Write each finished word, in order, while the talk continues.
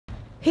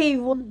Hey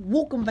everyone,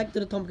 welcome back to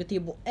the Tomica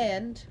table,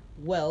 and,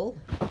 well,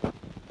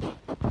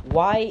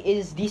 why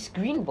is the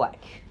screen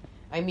black?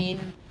 I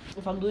mean,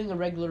 if I'm doing a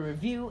regular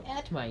review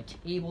at my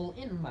table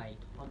in my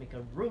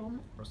Tomica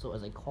room, or so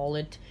as I call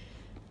it,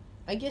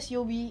 I guess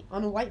you'll be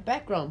on a white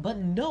background, but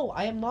no,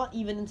 I am not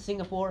even in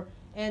Singapore,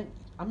 and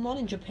I'm not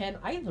in Japan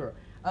either.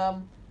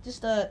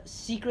 Just a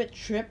secret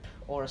trip,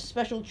 or a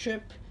special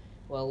trip,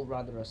 well,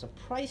 rather a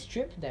surprise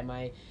trip that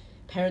my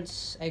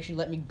parents actually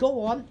let me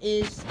go on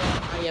is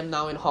I am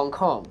now in Hong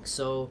Kong.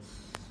 So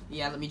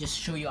yeah, let me just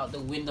show you out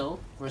the window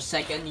for a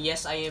second.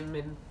 Yes, I am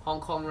in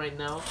Hong Kong right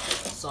now.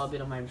 Saw a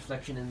bit of my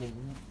reflection in the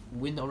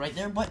window right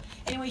there. But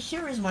anyway,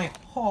 here is my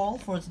haul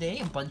for today.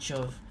 A bunch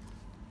of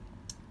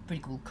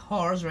pretty cool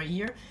cars right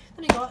here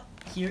that I got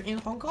here in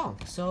Hong Kong.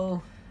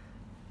 So,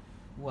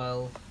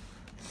 well,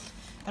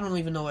 I don't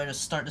even know where to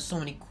start. There's so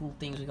many cool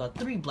things. We got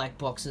 3 black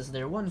boxes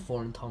there, 1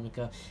 foreign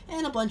Tomica,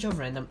 and a bunch of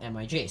random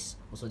MIJs.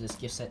 Also, this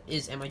gift set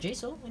is MIJ,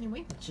 so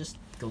anyway, let's just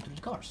go through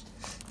the cars.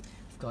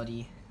 We've got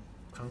the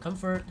Crown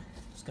Comfort.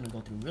 Just gonna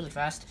go through really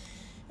fast.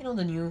 You know,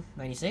 the new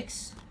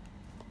 96.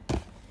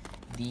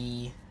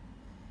 The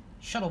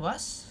shuttle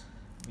bus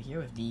over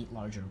here with the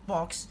larger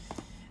box.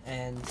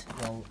 And,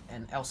 well,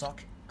 an LSOC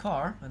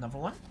car, another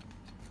one.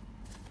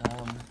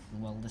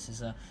 Well, this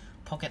is a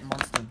Pocket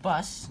Monster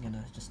bus. I'm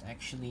gonna just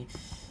actually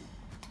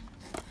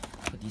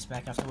put these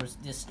back afterwards.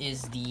 This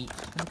is the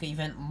Tomica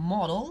event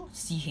model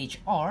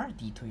CHR,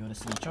 the Toyota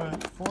CHR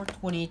for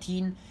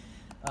 2018.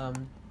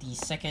 The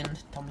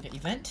second Tomica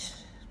event,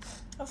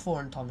 a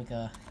foreign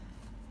Tomica,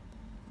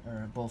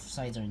 or both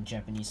sides are in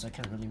Japanese, so I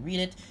can't really read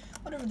it.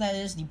 Whatever that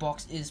is, the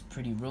box is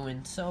pretty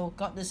ruined, so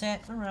got this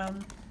at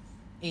around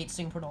 8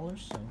 Singapore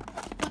dollars, so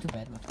not too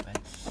bad, not too bad.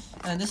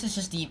 And this is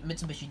just the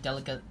Mitsubishi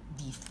Delica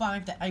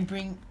D5 that I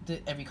bring to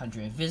every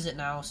country I visit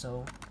now,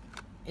 so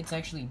it's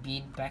actually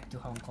been back to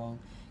Hong Kong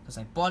because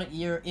I bought it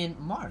here in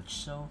March,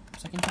 so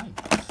second time.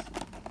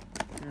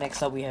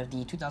 Next up we have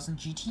the 2000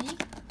 GT,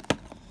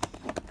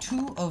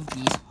 2 of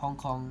these Hong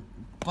Kong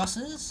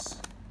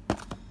buses,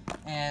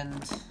 and,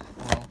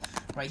 well,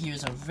 right here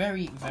is a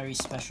very, very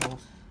special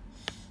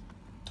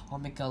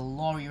Tomica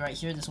lorry right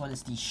here. This one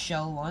is the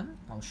shell one.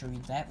 I'll show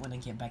you that when I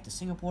get back to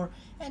Singapore.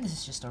 And this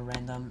is just a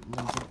random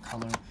limited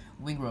color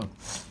wing road.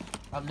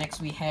 Up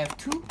next we have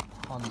 2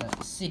 Honda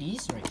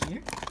Cities right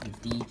here.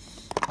 With the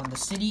Honda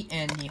City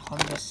and the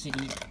Honda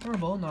City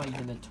Turbo. Not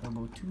even the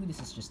Turbo 2. This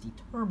is just the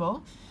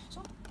Turbo.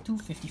 So 2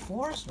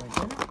 54s right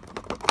there.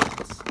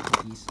 Let's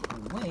put these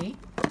away.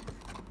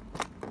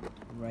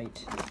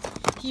 Right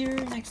here.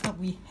 Next up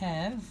we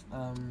have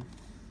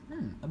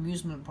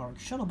amusement park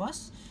shuttle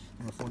bus.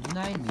 Number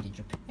 49, made in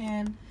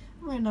Japan,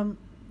 random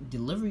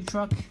delivery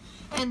truck,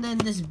 and then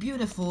this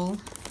beautiful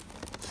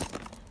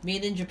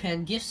made in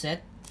Japan gift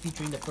set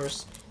featuring the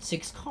first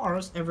 6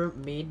 cars ever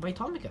made by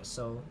Tomica.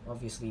 So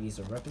obviously these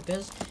are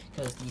replicas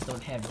because these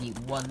don't have the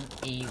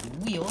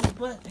 1A wheels,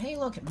 but hey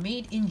look,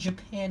 made in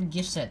Japan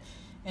gift set,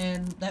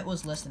 and that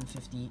was less than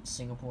 50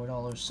 Singapore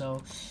dollars.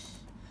 So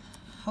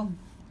how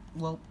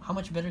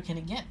much better can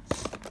it get?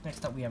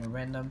 Next up we have a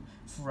random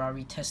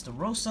Ferrari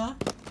Testarossa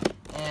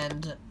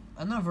and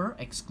another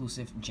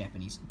exclusive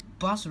Japanese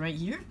bus right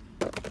here.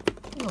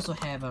 We also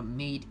have a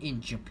made in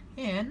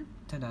Japan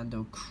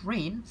Tenando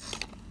crane.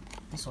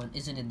 This one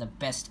isn't in the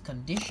best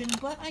condition,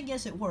 but I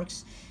guess it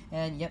works.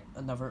 And yep,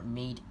 another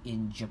made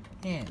in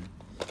Japan.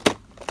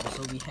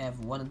 Also, we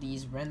have one of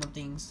these random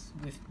things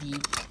with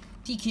the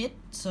T-kit.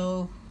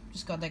 So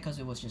just got that because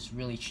it was just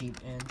really cheap,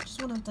 and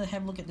just wanted to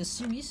have a look at this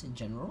series in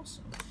general.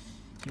 So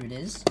here it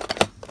is.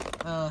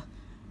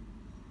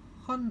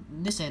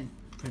 Nissan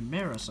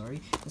Primera,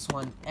 sorry, this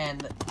one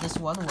and this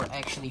one were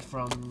actually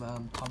from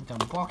Tomica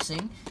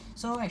Unboxing,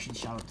 so actually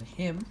shout out to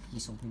him. He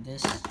sold me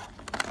this,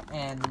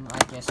 and I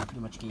guess I pretty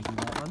much gave him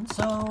that one.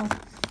 So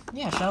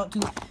yeah, shout out to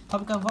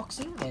Tomica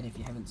Unboxing, and if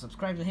you haven't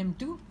subscribed to him,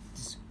 do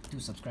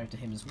subscribe to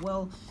him as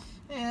well.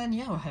 And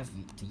yeah, I'll have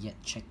to yet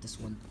check this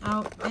one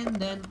out. And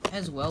then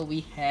as well, we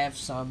have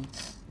some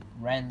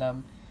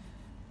random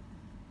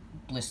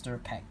blister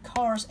pack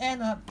cars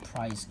and a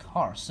prize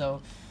car.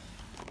 So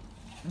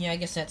yeah, I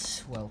guess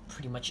that's, well,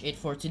 pretty much it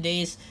for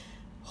today's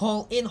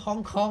haul in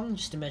Hong Kong.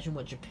 Just imagine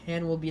what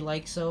Japan will be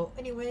like. So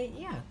anyway,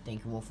 yeah,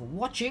 thank you all for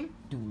watching.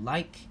 Do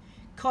like,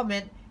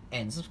 comment,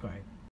 and subscribe.